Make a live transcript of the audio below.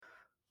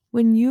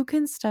When you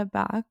can step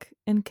back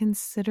and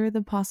consider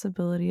the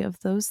possibility of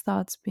those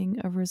thoughts being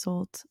a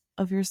result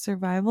of your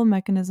survival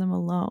mechanism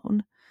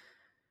alone,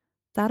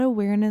 that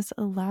awareness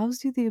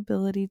allows you the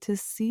ability to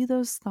see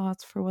those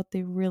thoughts for what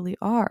they really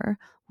are,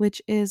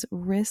 which is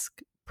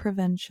risk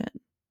prevention.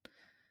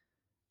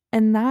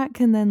 And that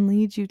can then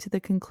lead you to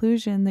the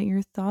conclusion that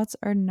your thoughts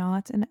are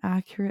not an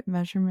accurate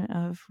measurement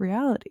of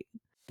reality.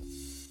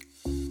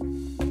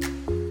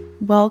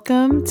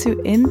 Welcome to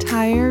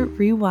Entire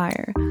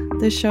Rewire,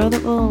 the show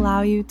that will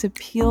allow you to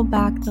peel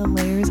back the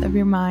layers of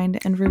your mind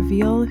and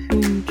reveal who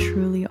you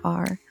truly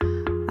are.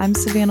 I'm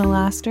Savannah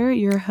Laster,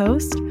 your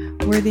host,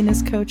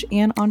 worthiness coach,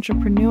 and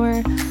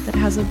entrepreneur that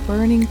has a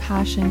burning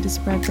passion to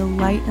spread the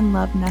light and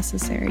love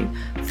necessary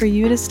for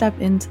you to step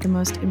into the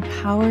most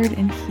empowered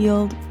and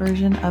healed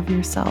version of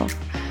yourself.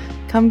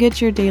 Come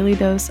get your daily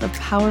dose of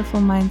powerful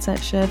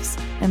mindset shifts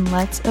and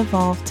let's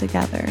evolve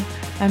together.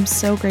 I'm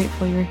so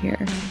grateful you're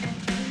here.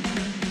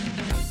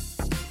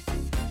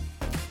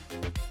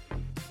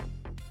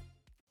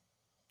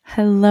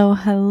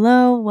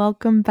 Hello.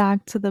 Welcome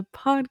back to the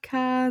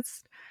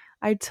podcast.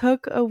 I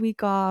took a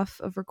week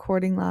off of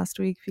recording last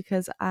week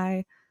because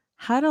I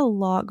had a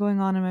lot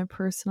going on in my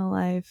personal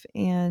life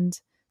and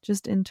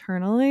just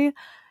internally,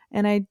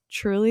 and I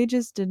truly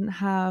just didn't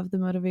have the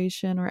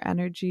motivation or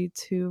energy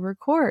to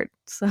record.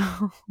 So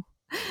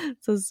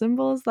it's as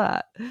simple as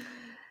that.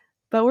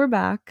 But we're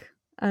back.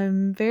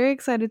 I'm very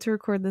excited to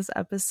record this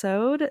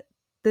episode.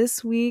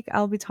 This week,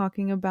 I'll be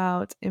talking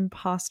about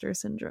imposter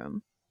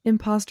syndrome.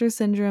 Imposter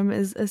syndrome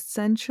is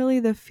essentially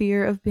the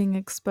fear of being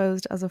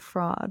exposed as a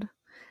fraud.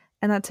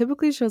 And that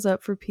typically shows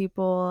up for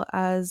people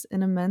as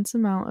an immense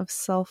amount of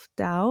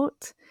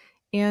self-doubt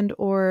and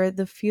or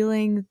the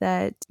feeling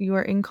that you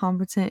are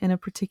incompetent in a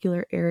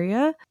particular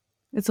area.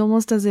 It's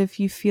almost as if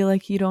you feel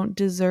like you don't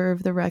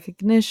deserve the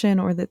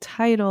recognition or the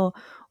title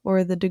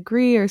or the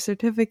degree or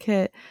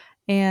certificate,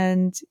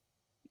 and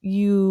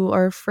you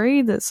are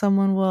afraid that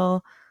someone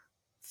will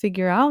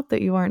figure out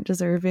that you aren't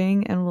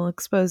deserving and will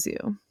expose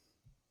you.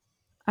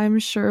 I'm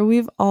sure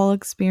we've all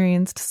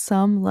experienced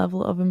some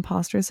level of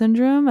imposter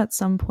syndrome at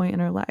some point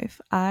in our life.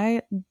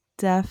 I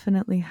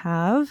definitely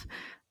have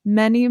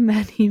many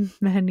times.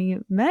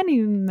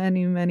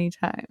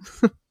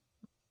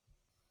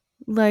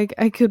 Like,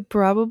 I could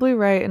probably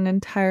write an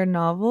entire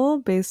novel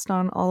based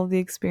on all of the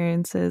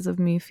experiences of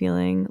me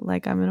feeling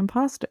like I'm an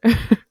imposter.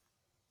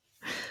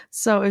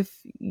 So if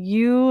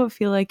you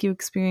feel like you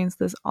experience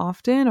this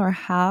often or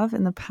have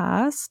in the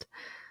past,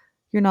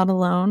 you're not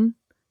alone.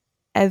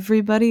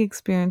 Everybody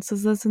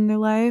experiences this in their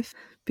life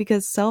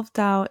because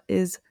self-doubt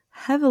is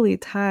heavily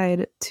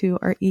tied to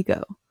our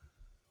ego,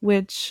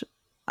 which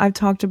I've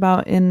talked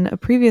about in a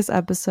previous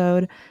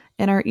episode.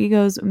 And our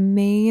ego's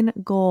main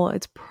goal,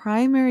 its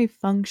primary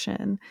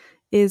function,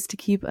 is to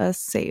keep us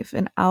safe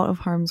and out of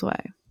harm's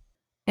way.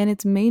 And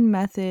its main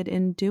method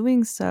in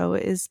doing so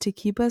is to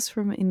keep us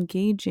from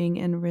engaging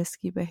in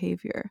risky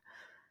behavior.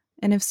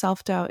 And if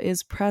self-doubt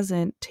is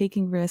present,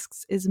 taking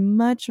risks is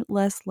much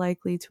less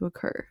likely to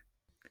occur.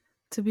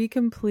 To be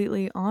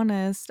completely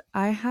honest,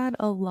 I had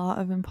a lot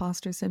of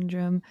imposter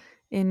syndrome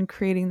in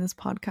creating this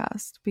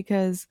podcast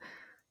because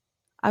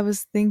I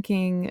was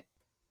thinking,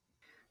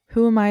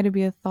 who am I to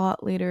be a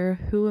thought leader?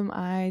 Who am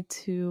I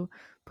to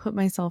put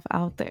myself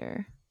out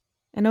there?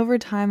 And over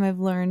time,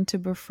 I've learned to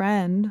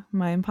befriend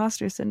my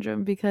imposter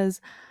syndrome because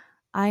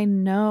I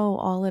know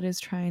all it is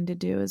trying to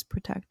do is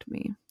protect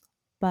me.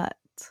 But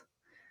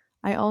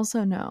I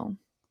also know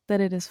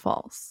that it is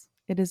false.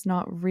 It is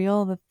not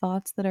real. The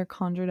thoughts that are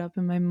conjured up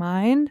in my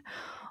mind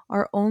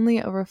are only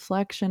a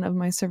reflection of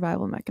my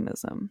survival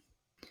mechanism.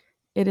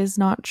 It is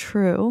not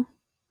true.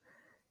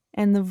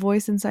 And the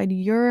voice inside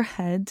your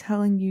head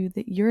telling you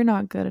that you're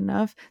not good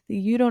enough, that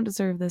you don't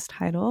deserve this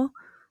title,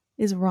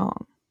 is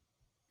wrong.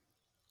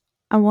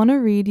 I want to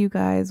read you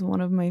guys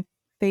one of my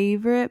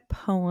favorite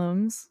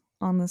poems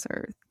on this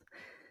earth.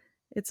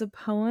 It's a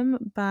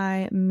poem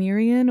by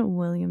Marianne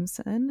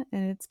Williamson,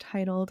 and it's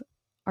titled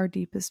Our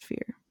Deepest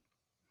Fear.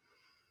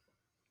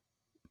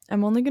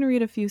 I'm only going to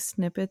read a few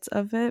snippets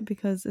of it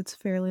because it's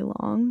fairly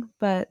long,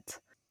 but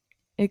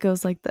it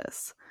goes like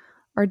this.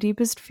 Our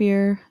deepest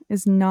fear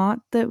is not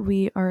that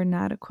we are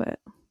inadequate.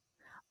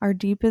 Our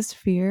deepest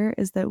fear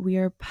is that we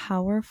are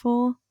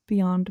powerful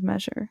beyond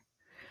measure.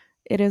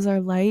 It is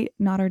our light,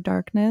 not our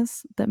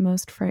darkness, that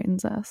most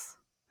frightens us.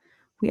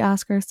 We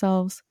ask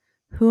ourselves,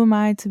 who am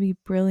I to be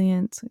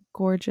brilliant,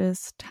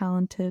 gorgeous,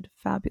 talented,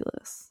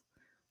 fabulous?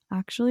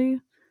 Actually,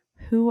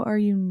 who are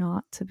you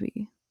not to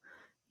be?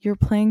 Your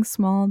playing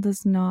small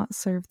does not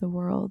serve the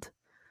world.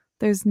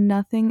 There's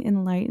nothing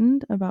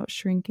enlightened about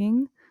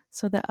shrinking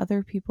so that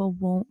other people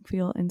won't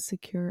feel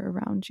insecure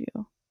around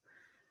you.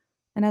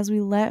 And as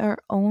we let our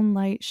own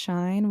light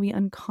shine, we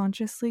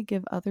unconsciously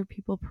give other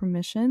people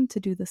permission to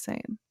do the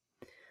same.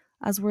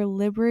 As we're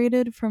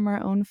liberated from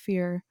our own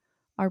fear,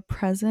 our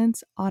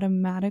presence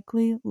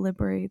automatically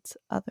liberates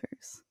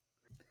others.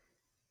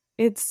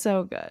 It's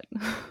so good.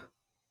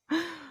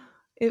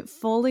 It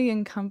fully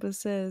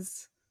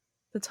encompasses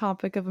the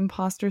topic of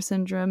imposter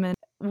syndrome, and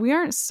we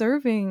aren't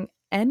serving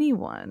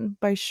anyone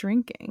by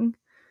shrinking.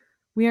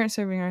 We aren't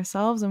serving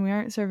ourselves and we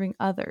aren't serving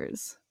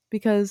others,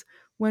 because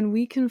when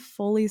we can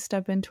fully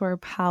step into our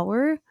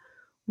power,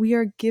 we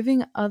are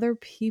giving other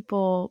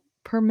people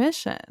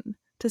permission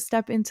to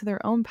step into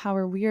their own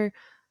power. We are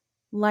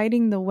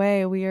lighting the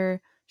way. We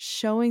are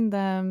showing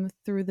them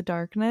through the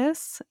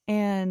darkness,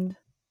 and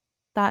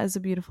that is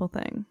a beautiful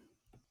thing.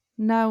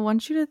 Now, I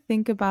want you to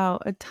think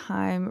about a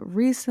time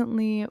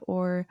recently,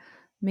 or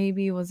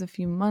maybe it was a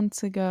few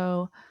months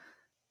ago,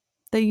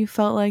 that you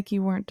felt like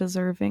you weren't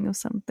deserving of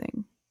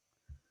something.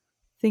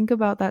 Think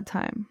about that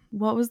time.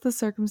 What was the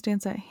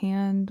circumstance at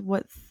hand?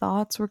 What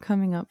thoughts were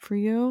coming up for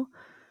you?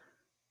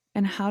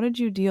 And how did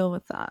you deal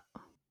with that?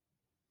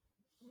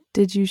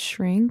 Did you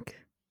shrink?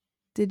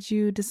 Did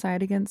you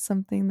decide against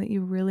something that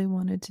you really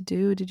wanted to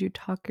do? Did you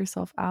talk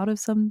yourself out of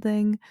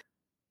something?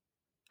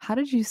 How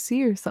did you see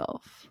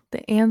yourself?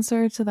 The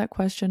answer to that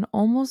question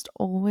almost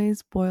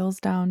always boils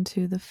down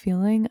to the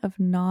feeling of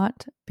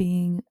not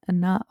being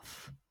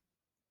enough.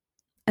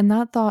 And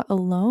that thought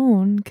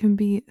alone can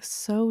be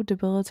so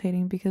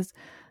debilitating, because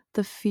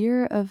the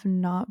fear of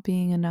not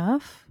being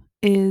enough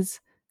is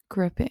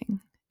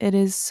gripping. It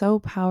is so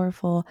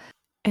powerful.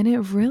 And it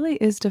really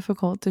is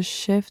difficult to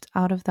shift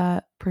out of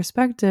that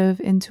perspective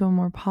into a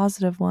more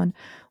positive one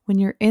when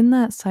you're in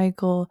that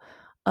cycle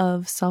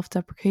of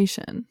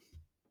self-deprecation.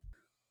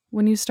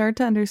 When you start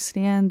to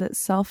understand that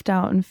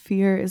self-doubt and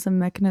fear is a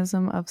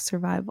mechanism of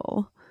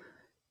survival,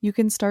 you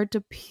can start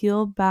to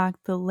peel back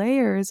the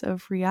layers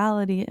of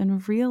reality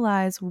and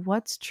realize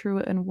what's true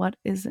and what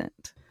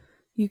isn't.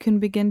 You can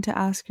begin to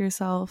ask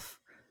yourself,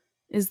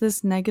 is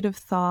this negative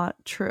thought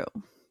true?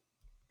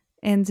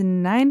 And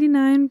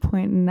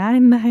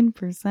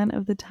 99.99%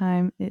 of the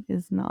time, it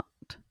is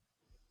not.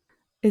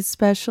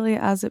 Especially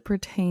as it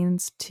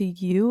pertains to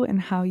you and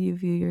how you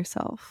view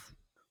yourself.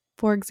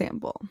 For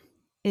example,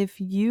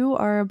 if you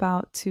are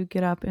about to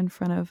get up in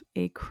front of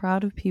a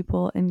crowd of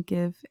people and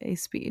give a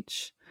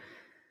speech,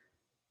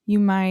 you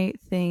might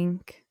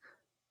think,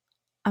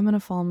 I'm going to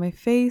fall on my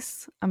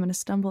face. I'm going to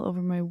stumble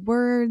over my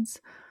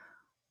words.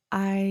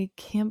 I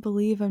can't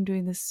believe I'm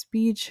doing this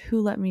speech.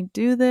 Who let me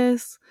do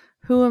this?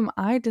 Who am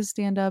I to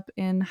stand up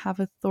and have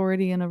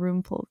authority in a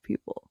room full of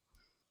people?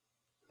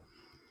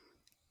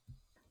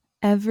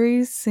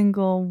 Every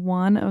single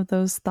one of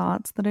those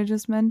thoughts that I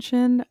just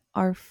mentioned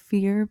are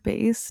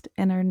fear-based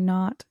and are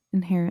not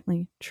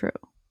inherently true.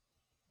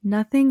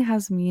 Nothing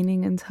has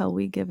meaning until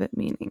we give it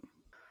meaning.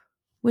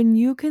 When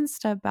you can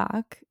step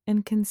back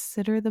and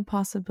consider the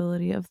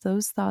possibility of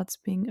those thoughts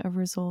being a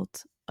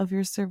result of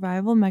your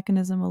survival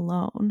mechanism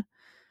alone,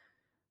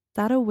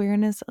 that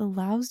awareness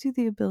allows you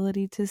the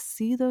ability to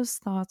see those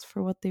thoughts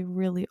for what they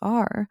really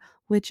are,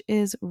 which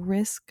is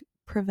risk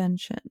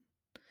prevention.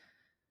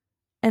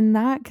 And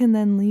that can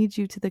then lead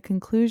you to the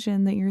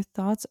conclusion that your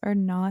thoughts are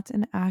not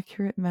an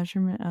accurate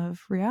measurement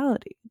of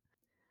reality.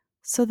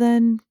 So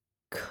then,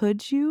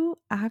 could you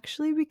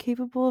actually be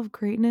capable of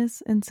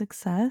greatness and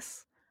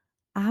success?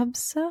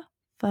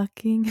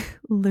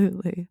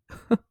 Abso-fucking-lutely.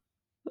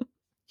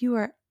 You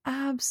are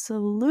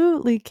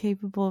absolutely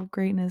capable of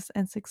greatness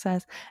and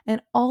success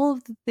and all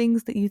of the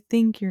things that you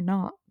think you're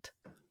not.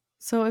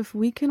 So if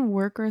we can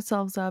work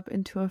ourselves up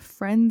into a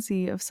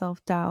frenzy of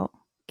self-doubt,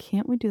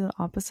 can't we do the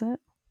opposite?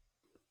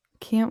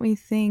 Can't we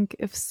think,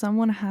 if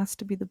someone has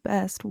to be the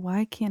best,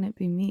 why can't it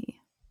be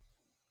me?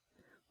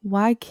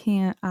 Why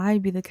can't I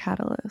be the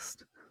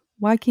catalyst?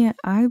 Why can't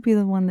I be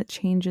the one that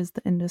changes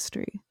the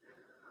industry?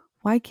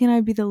 Why can't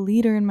I be the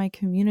leader in my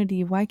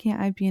community? Why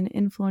can't I be an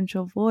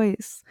influential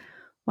voice?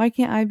 Why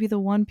can't I be the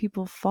one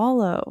people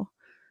follow?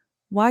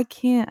 Why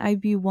can't I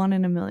be one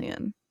in a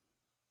million?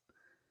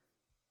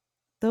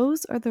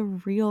 Those are the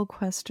real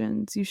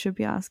questions you should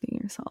be asking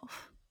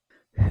yourself.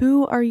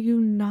 Who are you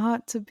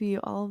not to be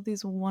all of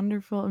these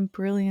wonderful and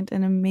brilliant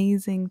and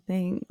amazing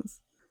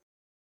things?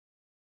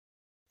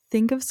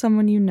 Think of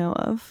someone you know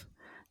of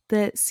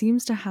that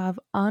seems to have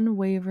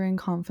unwavering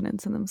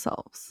confidence in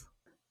themselves.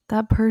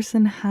 That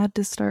person had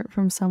to start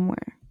from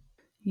somewhere.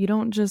 You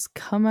don't just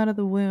come out of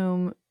the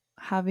womb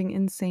having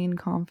insane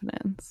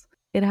confidence.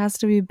 It has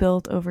to be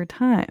built over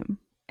time.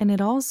 And it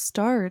all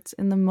starts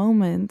in the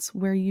moments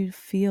where you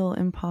feel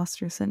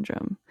imposter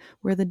syndrome,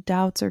 where the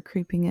doubts are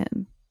creeping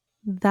in.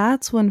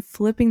 That's when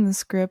flipping the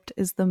script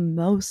is the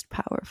most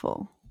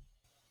powerful.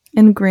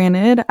 And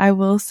granted, I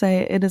will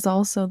say it is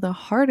also the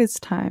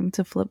hardest time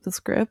to flip the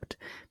script,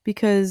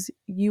 because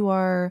you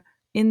are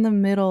in the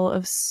middle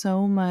of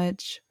so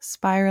much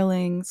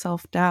spiraling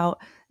self-doubt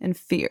and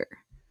fear.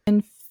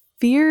 And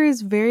fear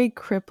is very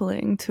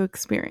crippling to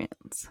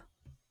experience.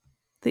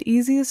 The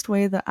easiest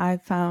way that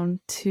I've found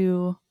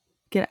to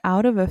get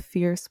out of a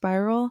fear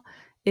spiral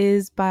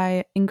is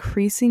by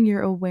increasing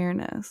your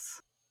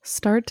awareness.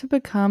 Start to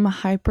become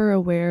hyper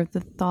aware of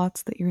the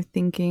thoughts that you're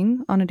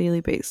thinking on a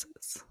daily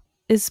basis,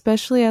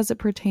 especially as it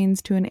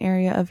pertains to an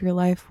area of your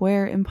life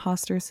where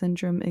imposter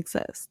syndrome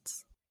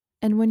exists.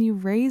 And when you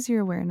raise your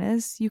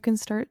awareness, you can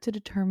start to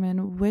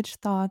determine which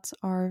thoughts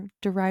are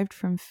derived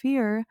from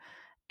fear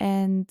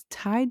and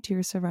tied to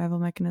your survival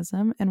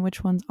mechanism and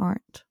which ones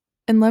aren't.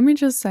 And let me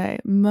just say,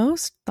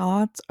 most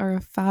thoughts are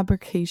a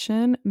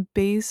fabrication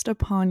based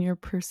upon your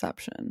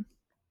perception.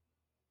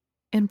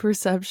 And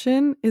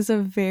perception is a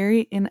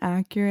very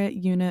inaccurate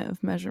unit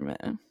of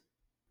measurement.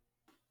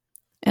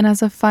 And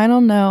as a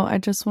final note, I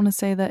just want to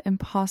say that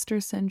imposter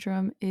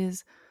syndrome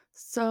is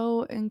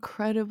so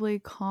incredibly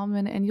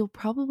common, and you'll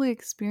probably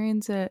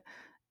experience it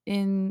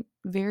in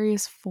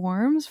various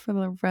forms for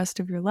the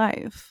rest of your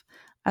life,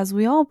 as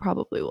we all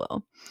probably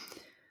will.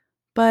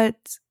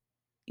 But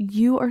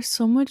you are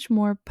so much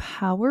more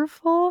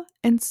powerful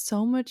and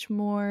so much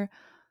more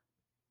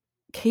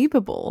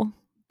capable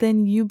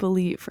than you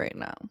believe right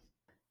now.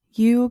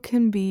 You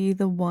can be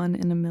the one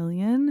in a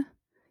million,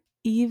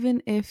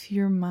 even if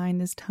your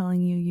mind is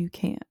telling you you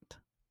can't.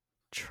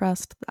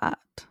 Trust that.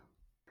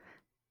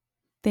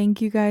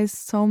 Thank you guys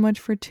so much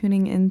for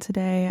tuning in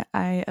today.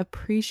 I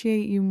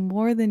appreciate you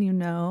more than you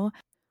know.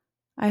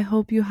 I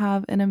hope you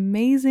have an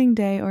amazing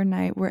day or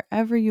night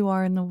wherever you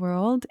are in the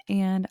world,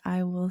 and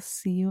I will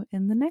see you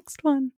in the next one.